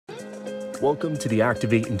Welcome to the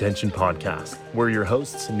Activate Intention podcast. We're your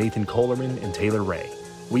hosts, Nathan Kohlerman and Taylor Ray.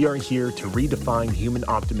 We are here to redefine human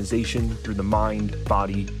optimization through the mind,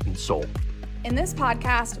 body, and soul. In this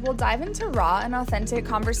podcast, we'll dive into raw and authentic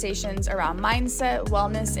conversations around mindset,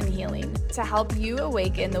 wellness, and healing to help you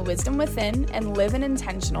awaken the wisdom within and live an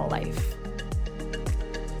intentional life.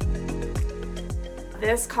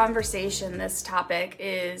 This conversation, this topic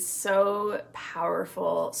is so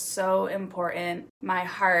powerful, so important. My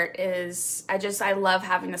heart is, I love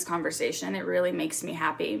having this conversation. It really makes me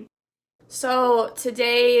happy. So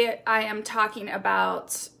today I am talking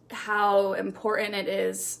about how important it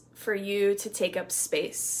is for you to take up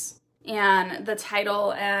space. And the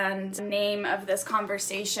title and name of this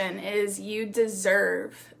conversation is You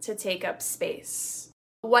Deserve to Take Up Space.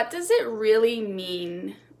 What does it really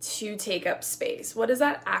mean to take up space? What does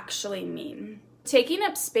that actually mean? Taking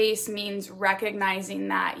up space means recognizing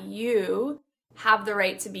that you have the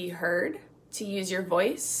right to be heard, to use your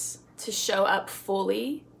voice, to show up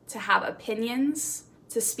fully, to have opinions,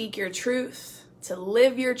 to speak your truth, to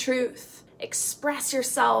live your truth, express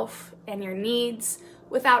yourself and your needs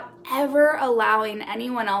without ever allowing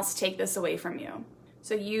anyone else take this away from you.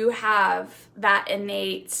 So you have that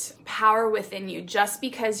innate power within you. Just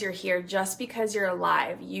because you're here, just because you're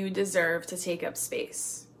alive, you deserve to take up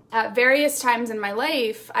space. At various times in my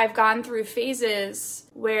life, I've gone through phases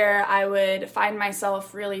where I would find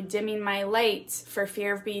myself really dimming my light for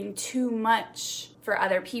fear of being too much for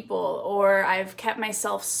other people, or I've kept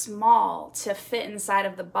myself small to fit inside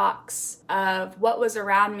of the box of what was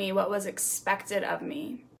around me, what was expected of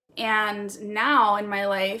me. And now in my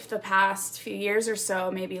life, the past few years or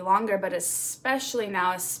so, maybe longer, but especially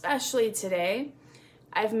now, especially today,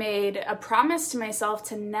 I've made a promise to myself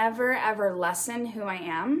to never ever lessen who I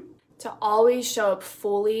am, to always show up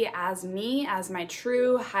fully as me, as my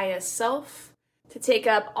true highest self, to take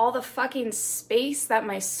up all the fucking space that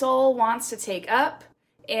my soul wants to take up,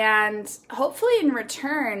 and hopefully in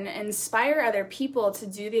return, inspire other people to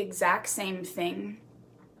do the exact same thing.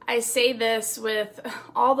 I say this with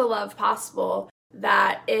all the love possible,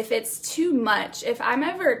 that if it's too much, if I'm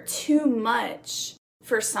ever too much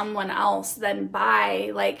for someone else, then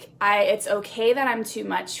it's okay that I'm too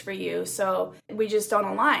much for you, so we just don't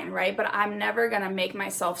align, right? But I'm never gonna make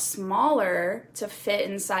myself smaller to fit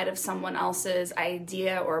inside of someone else's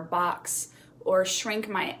idea or box or shrink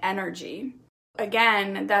my energy.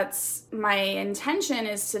 Again, that's my intention,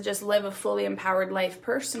 is to just live a fully empowered life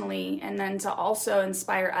personally, and then to also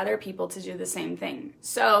inspire other people to do the same thing.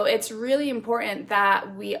 So it's really important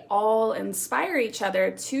that we all inspire each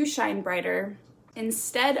other to shine brighter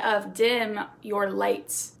instead of dim your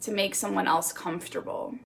lights to make someone else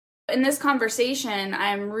comfortable. In this conversation,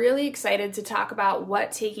 I'm really excited to talk about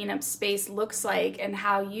what taking up space looks like and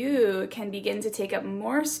how you can begin to take up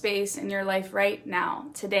more space in your life right now,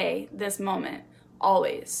 today, this moment,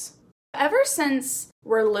 always. Ever since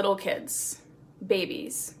we're little kids,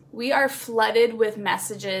 babies, we are flooded with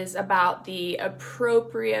messages about the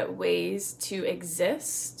appropriate ways to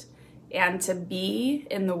exist and to be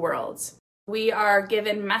in the world. We are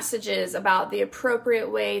given messages about the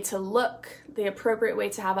appropriate way to look, the appropriate way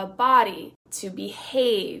to have a body, to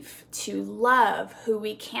behave, to love, who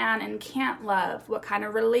we can and can't love, what kind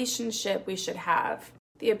of relationship we should have,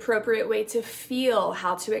 the appropriate way to feel,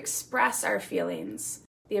 how to express our feelings,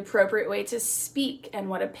 the appropriate way to speak and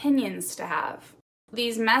what opinions to have.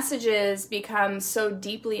 These messages become so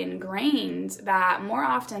deeply ingrained that more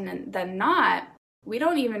often than not, we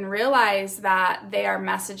don't even realize that they are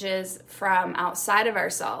messages from outside of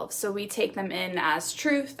ourselves. So we take them in as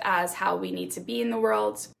truth, as how we need to be in the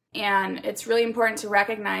world. And it's really important to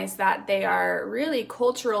recognize that they are really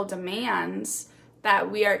cultural demands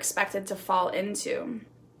that we are expected to fall into.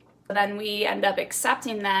 Then we end up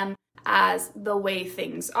accepting them as the way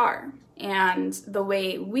things are and the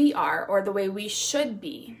way we are, or the way we should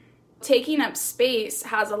be. Taking up space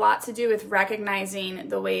has a lot to do with recognizing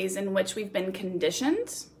the ways in which we've been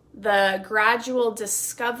conditioned, the gradual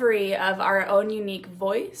discovery of our own unique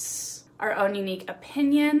voice, our own unique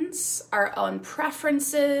opinions, our own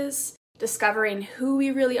preferences, discovering who we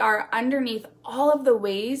really are underneath all of the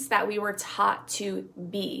ways that we were taught to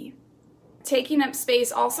be. Taking up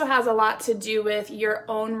space also has a lot to do with your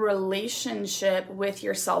own relationship with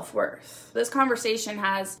your self-worth. This conversation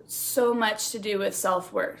has so much to do with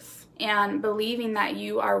self-worth and believing that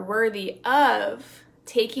you are worthy of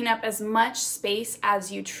taking up as much space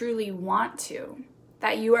as you truly want to,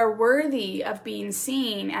 that you are worthy of being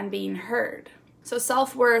seen and being heard. So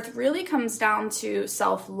self-worth really comes down to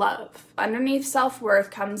self-love. Underneath self-worth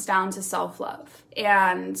comes down to self-love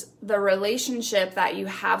and the relationship that you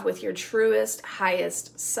have with your truest,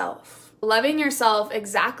 highest self. Loving yourself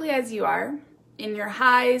exactly as you are, in your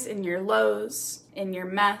highs, in your lows, in your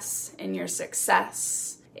mess, in your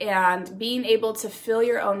success, and being able to fill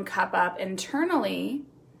your own cup up internally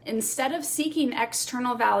instead of seeking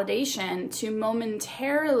external validation to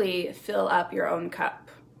momentarily fill up your own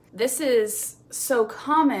cup. This is so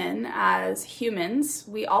common as humans.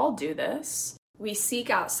 We all do this. We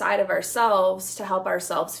seek outside of ourselves to help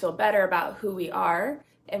ourselves feel better about who we are.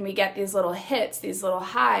 And we get these little hits, these little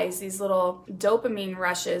highs, these little dopamine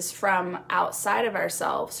rushes from outside of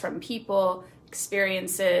ourselves, from people,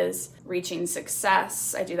 experiences, reaching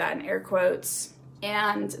success. I do that in air quotes.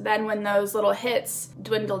 And then when those little hits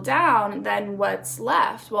dwindle down, then what's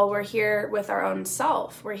left? Well, we're here with our own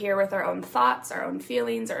self. We're here with our own thoughts, our own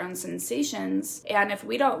feelings, our own sensations. And if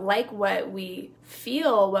we don't like what we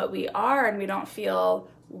feel, what we are, and we don't feel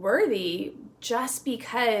worthy just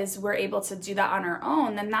because we're able to do that on our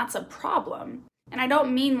own, then that's a problem. And I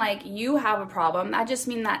don't mean like you have a problem. I just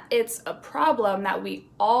mean that it's a problem that we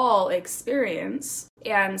all experience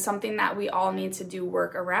and something that we all need to do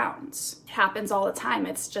work around. It happens all the time.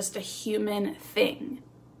 It's just a human thing.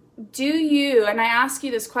 Do you, and I ask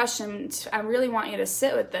you this question, I really want you to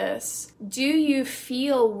sit with this, do you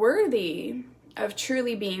feel worthy of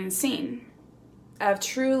truly being seen, of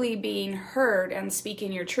truly being heard and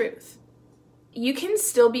speaking your truth? You can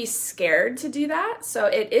still be scared to do that, so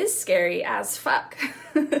it is scary as fuck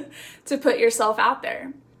to put yourself out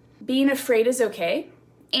there. Being afraid is okay,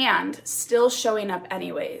 and still showing up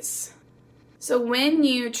anyways. So when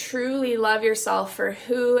you truly love yourself for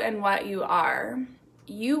who and what you are,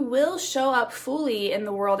 you will show up fully in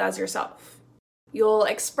the world as yourself. You'll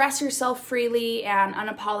express yourself freely and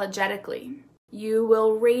unapologetically. You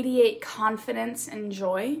will radiate confidence and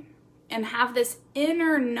joy, and have this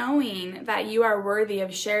inner knowing that you are worthy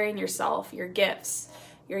of sharing yourself, your gifts,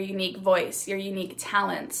 your unique voice, your unique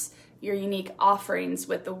talents, your unique offerings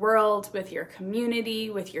with the world, with your community,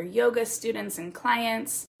 with your yoga students and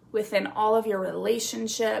clients, within all of your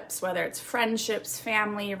relationships, whether it's friendships,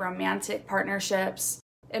 family, romantic partnerships,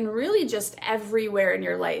 and really just everywhere in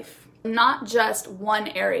your life. Not just one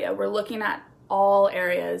area. We're looking at all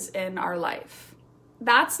areas in our life.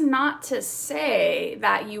 That's not to say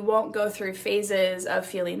that you won't go through phases of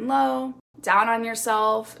feeling low, down on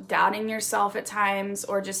yourself, doubting yourself at times,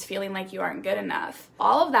 or just feeling like you aren't good enough.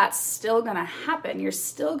 All of that's still gonna happen. You're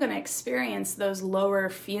still gonna experience those lower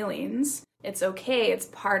feelings. It's okay, it's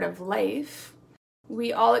part of life.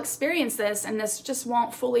 We all experience this, and this just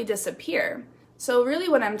won't fully disappear. So really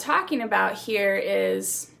what I'm talking about here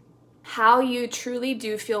is how you truly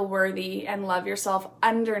do feel worthy and love yourself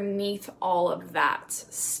underneath all of that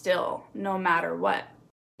still, no matter what.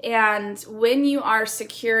 And when you are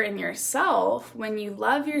secure in yourself, when you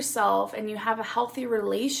love yourself and you have a healthy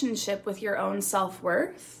relationship with your own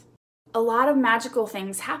self-worth, a lot of magical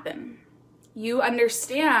things happen. You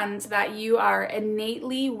understand that you are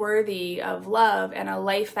innately worthy of love and a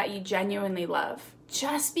life that you genuinely love.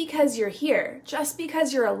 Just because you're here, just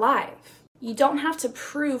because you're alive. You don't have to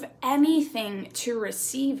prove anything to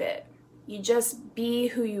receive it. You just be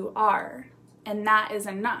who you are, and that is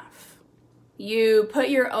enough. You put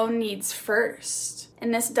your own needs first.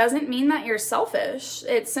 And this doesn't mean that you're selfish.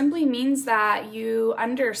 It simply means that you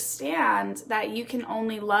understand that you can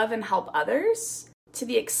only love and help others to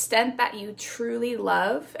the extent that you truly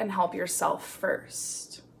love and help yourself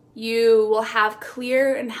first. You will have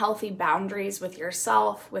clear and healthy boundaries with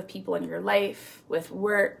yourself, with people in your life, with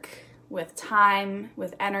work, with time,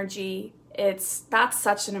 with energy. That's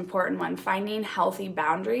such an important one, finding healthy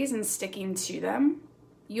boundaries and sticking to them.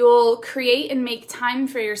 You'll create and make time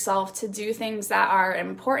for yourself to do things that are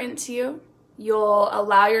important to you. You'll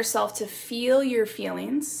allow yourself to feel your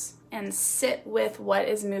feelings and sit with what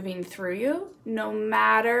is moving through you, no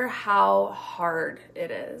matter how hard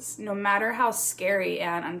it is, no matter how scary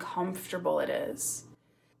and uncomfortable it is.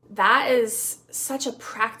 That is such a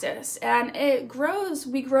practice, and it grows.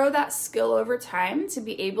 We grow that skill over time to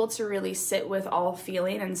be able to really sit with all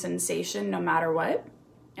feeling and sensation no matter what,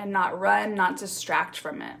 and not run, not distract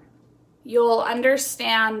from it. You'll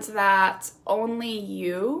understand that only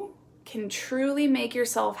you can truly make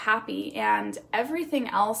yourself happy, and everything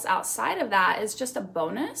else outside of that is just a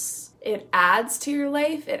bonus. It adds to your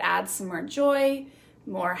life, it adds some more joy,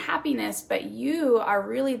 more happiness, but you are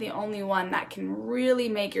really the only one that can really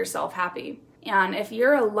make yourself happy. And if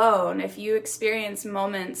you're alone, if you experience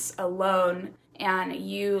moments alone and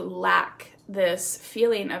you lack this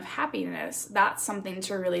feeling of happiness, that's something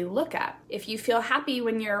to really look at. If you feel happy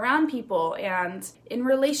when you're around people and in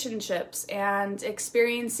relationships and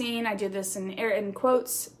experiencing, I do this in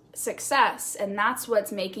quotes, success and that's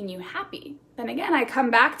what's making you happy, then again, I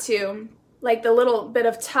come back to like the little bit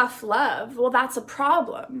of tough love. Well, that's a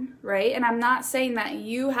problem, right? And I'm not saying that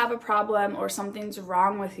you have a problem or something's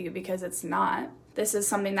wrong with you, because it's not. This is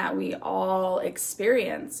something that we all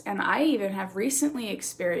experience. And I even have recently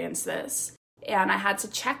experienced this. And I had to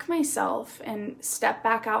check myself and step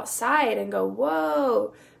back outside and go,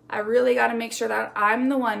 whoa, I really got to make sure that I'm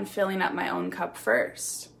the one filling up my own cup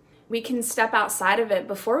first. We can step outside of it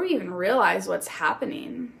before we even realize what's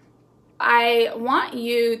happening. I want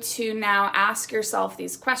you to now ask yourself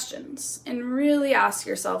these questions, and really ask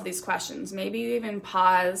yourself these questions. Maybe you even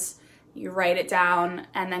pause, you write it down,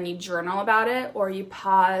 and then you journal about it, or you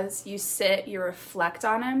pause, you sit, you reflect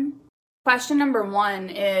on it. Question number 1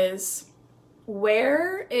 is,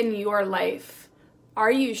 where in your life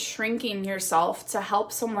are you shrinking yourself to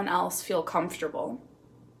help someone else feel comfortable?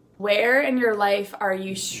 Where in your life are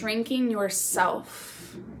you shrinking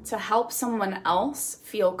yourself to help someone else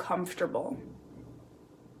feel comfortable?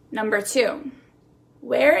 Number 2,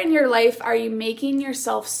 where in your life are you making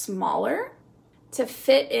yourself smaller to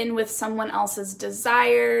fit in with someone else's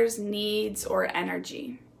desires, needs, or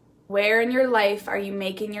energy? Where in your life are you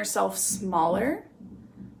making yourself smaller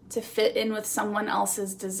to fit in with someone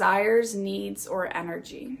else's desires, needs, or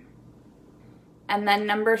energy? And then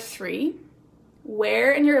number 3,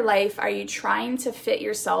 where in your life are you trying to fit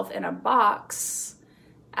yourself in a box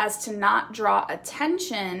as to not draw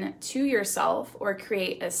attention to yourself or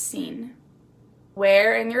create a scene?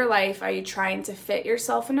 Where in your life are you trying to fit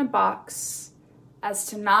yourself in a box as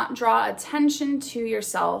to not draw attention to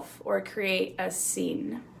yourself or create a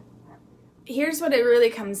scene? Here's what it really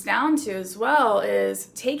comes down to as well, is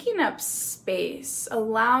taking up space,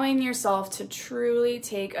 allowing yourself to truly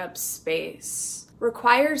take up space,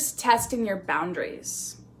 requires testing your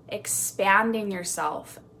boundaries, expanding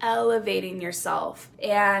yourself, elevating yourself,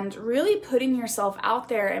 and really putting yourself out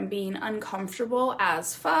there and being uncomfortable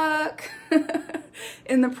as fuck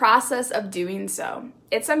in the process of doing so.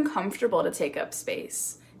 It's uncomfortable to take up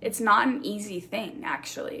space. It's not an easy thing,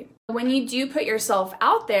 actually. When you do put yourself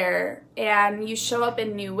out there and you show up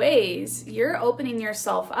in new ways, you're opening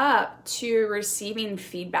yourself up to receiving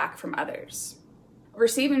feedback from others.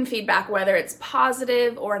 Receiving feedback, whether it's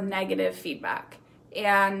positive or negative feedback.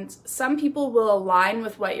 And some people will align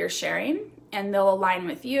with what you're sharing and they'll align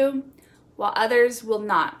with you, while others will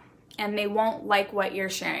not. And they won't like what you're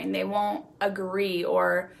sharing. They won't agree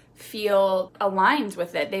or feel aligned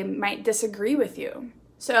with it. They might disagree with you.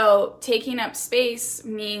 So taking up space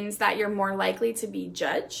means that you're more likely to be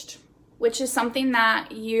judged, which is something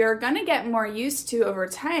that you're going to get more used to over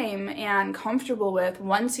time and comfortable with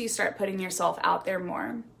once you start putting yourself out there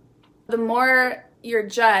more. The more you're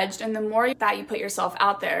judged and the more that you put yourself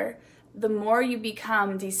out there, the more you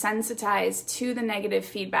become desensitized to the negative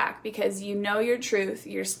feedback, because you know your truth,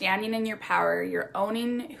 you're standing in your power, you're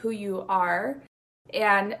owning who you are,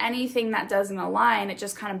 and anything that doesn't align, it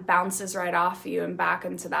just kind of bounces right off you and back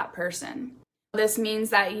into that person. This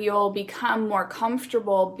means that you'll become more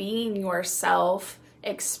comfortable being yourself,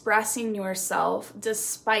 expressing yourself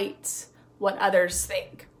despite what others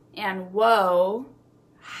think. And whoa,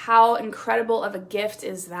 how incredible of a gift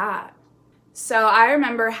is that? So I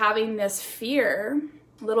remember having this fear.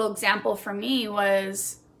 A little example for me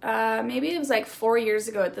was maybe it was like 4 years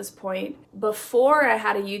ago at this point. Before I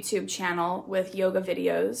had a YouTube channel with yoga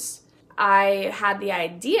videos, I had the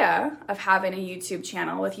idea of having a YouTube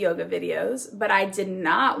channel with yoga videos, but I did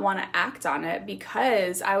not want to act on it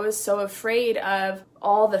because I was so afraid of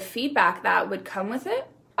all the feedback that would come with it.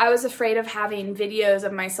 I was afraid of having videos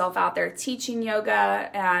of myself out there teaching yoga,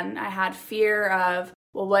 and I had fear of,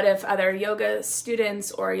 well, what if other yoga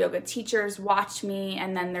students or yoga teachers watch me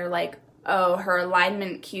and then they're like, oh, her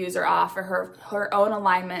alignment cues are off, or her own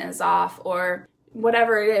alignment is off, or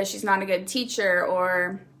whatever it is, she's not a good teacher,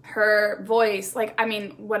 or her voice,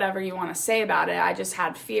 whatever you want to say about it. I just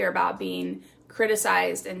had fear about being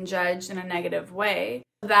criticized and judged in a negative way.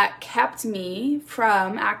 That kept me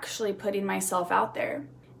from actually putting myself out there.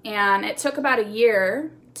 And it took about a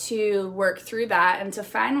year to work through that and to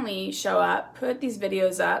finally show up, put these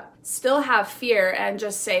videos up, still have fear, and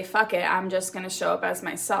just say, fuck it, I'm just going to show up as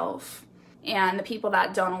myself. And the people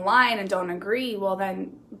that don't align and don't agree, well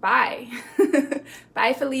then, bye.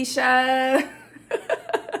 Bye, Felicia.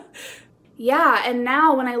 Yeah, and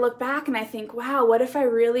now when I look back and I think, wow, what if I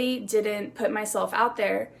really didn't put myself out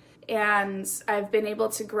there? And I've been able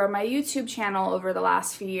to grow my YouTube channel over the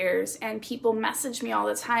last few years, and people message me all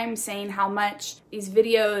the time saying how much these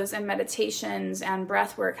videos and meditations and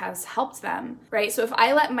breath work has helped them, right? So if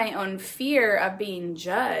I let my own fear of being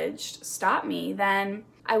judged stop me, then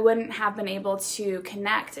I wouldn't have been able to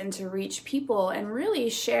connect and to reach people and really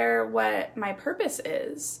share what my purpose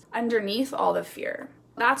is underneath all the fear.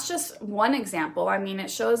 That's just one example. I mean, it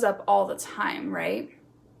shows up all the time, right?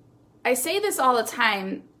 I say this all the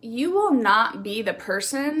time. You will not be the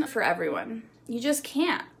person for everyone. You just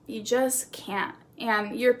can't. You just can't.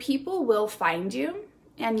 And your people will find you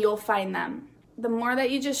and you'll find them. The more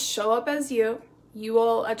that you just show up as you, you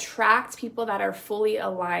will attract people that are fully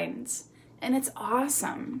aligned. And it's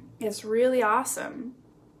awesome. It's really awesome.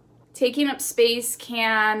 Taking up space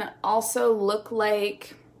can also look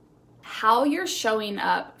like how you're showing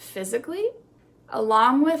up physically,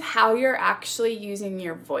 along with how you're actually using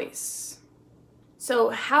your voice. So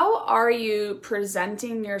how are you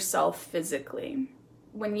presenting yourself physically?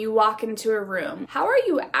 When you walk into a room, how are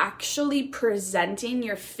you actually presenting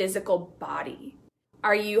your physical body?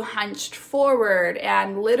 Are you hunched forward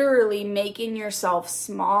and literally making yourself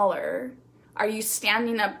smaller? Are you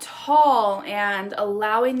standing up tall and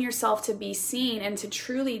allowing yourself to be seen and to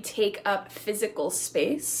truly take up physical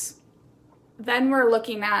space? Then we're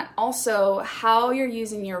looking at also how you're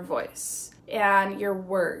using your voice and your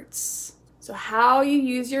words. So how you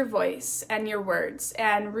use your voice and your words,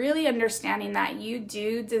 and really understanding that you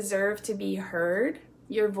do deserve to be heard.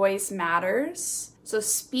 Your voice matters. So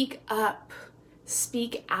speak up,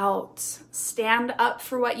 speak out, stand up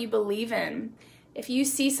for what you believe in. If you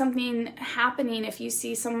see something happening, if you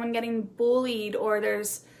see someone getting bullied, or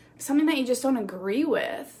there's something that you just don't agree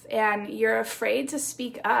with and you're afraid to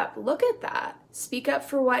speak up, look at that. Speak up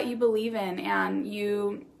for what you believe in and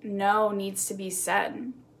you know needs to be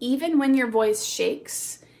said. Even when your voice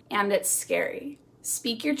shakes and it's scary,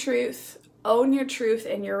 speak your truth, own your truth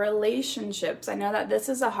in your relationships. I know that this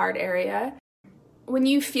is a hard area. When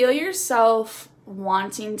you feel yourself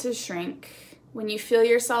wanting to shrink, when you feel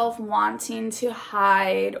yourself wanting to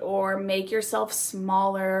hide or make yourself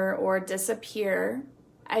smaller or disappear,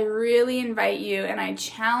 I really invite you and I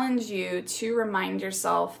challenge you to remind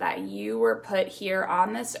yourself that you were put here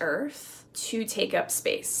on this earth to take up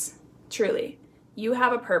space. Truly. You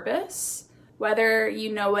have a purpose, whether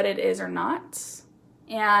you know what it is or not.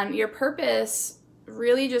 And your purpose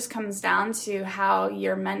really just comes down to how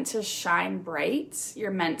you're meant to shine bright.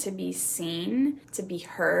 You're meant to be seen, to be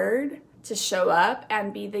heard, to show up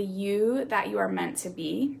and be the you that you are meant to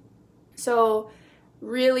be. So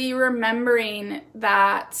really remembering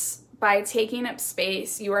that by taking up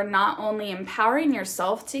space, you are not only empowering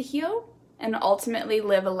yourself to heal and ultimately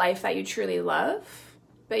live a life that you truly love,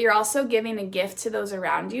 but you're also giving a gift to those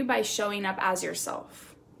around you by showing up as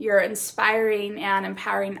yourself. You're inspiring and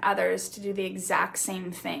empowering others to do the exact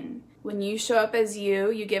same thing. When you show up as you,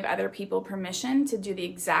 you give other people permission to do the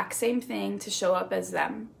exact same thing, to show up as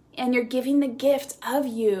them. And you're giving the gift of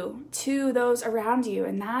you to those around you,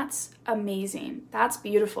 and that's amazing. That's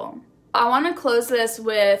beautiful. I want to close this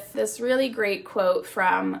with this really great quote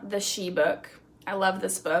from the She book. I love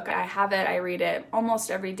this book. I have it. I read it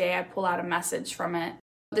almost every day. I pull out a message from it.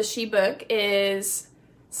 The She book is,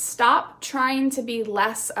 stop trying to be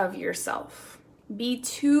less of yourself. Be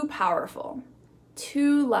too powerful,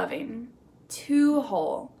 too loving, too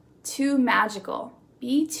whole, too magical.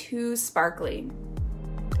 Be too sparkly.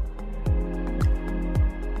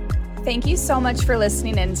 Thank you so much for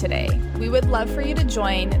listening in today. We would love for you to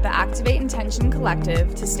join the Activate Intention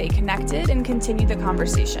Collective to stay connected and continue the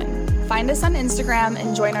conversation. Find us on Instagram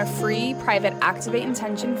and join our free private Activate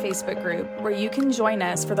Intention Facebook group where you can join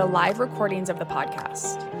us for the live recordings of the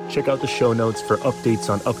podcast. Check out the show notes for updates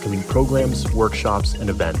on upcoming programs, workshops, and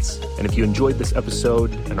events. And if you enjoyed this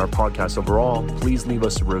episode and our podcast overall, please leave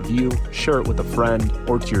us a review, share it with a friend,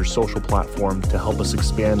 or to your social platform to help us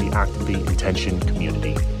expand the Activate Intention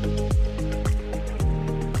community.